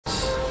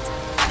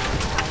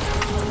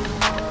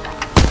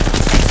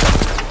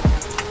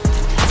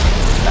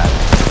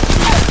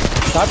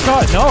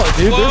CapCut, no,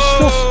 dude. Whoa! There's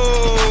still.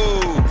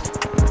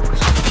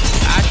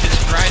 Ash is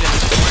right in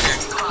the corner.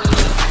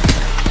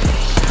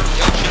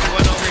 Yo, she's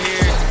one over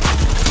here.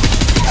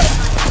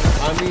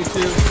 On me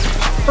too.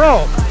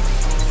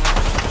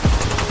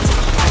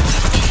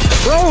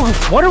 Bro,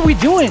 what are we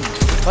doing?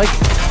 Like,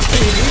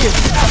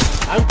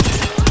 I'm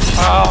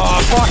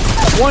oh fuck!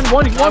 One,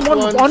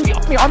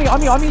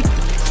 on me.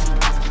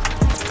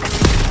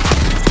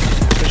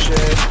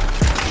 shit.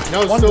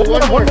 No, One still more.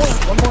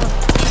 one more.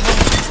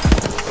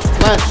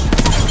 Flash.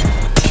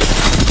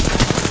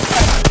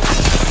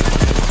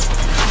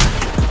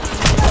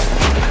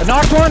 I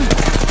knocked one.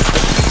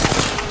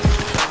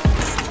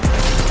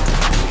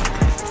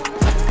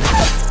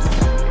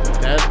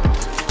 Dead.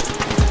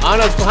 On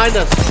us, behind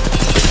us.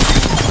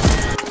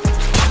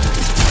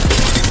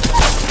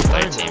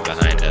 My team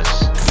behind us.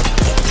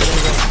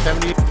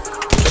 70.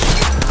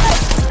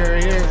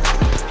 Here.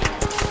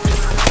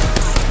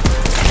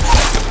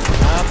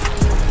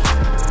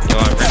 Yo,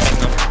 I'm ripping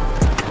them.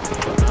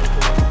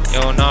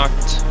 Yo,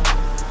 knocked.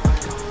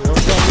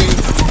 Don't tell me.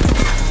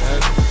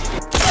 Dead.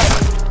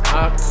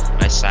 Knocked.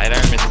 My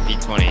sidearm is a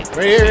P20.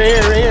 Right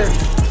here.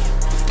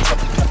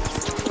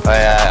 Oh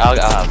yeah, I'll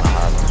have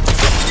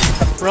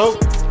him. Broke.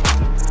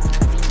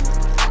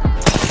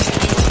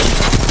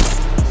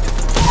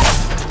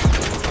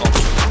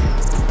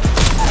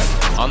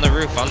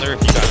 On the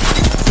roof, you got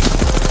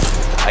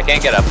it. I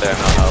can't get up there,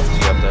 no help.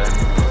 You up there.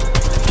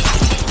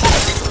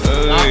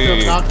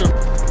 Knocked him.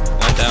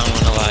 One down,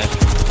 one alive.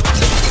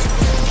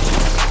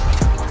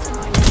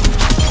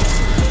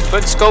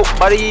 Good scope,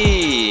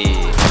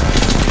 buddy!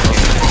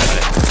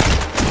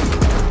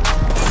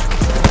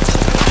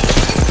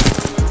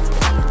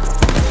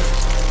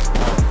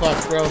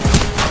 Fuck, bro.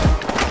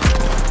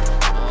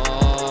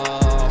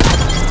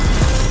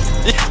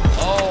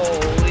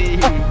 Holy.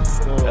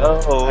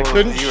 Oh, I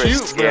couldn't you were shoot,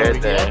 bro. scared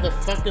He there. had the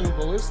fucking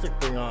ballistic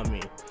thing on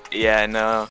me. Yeah, I know.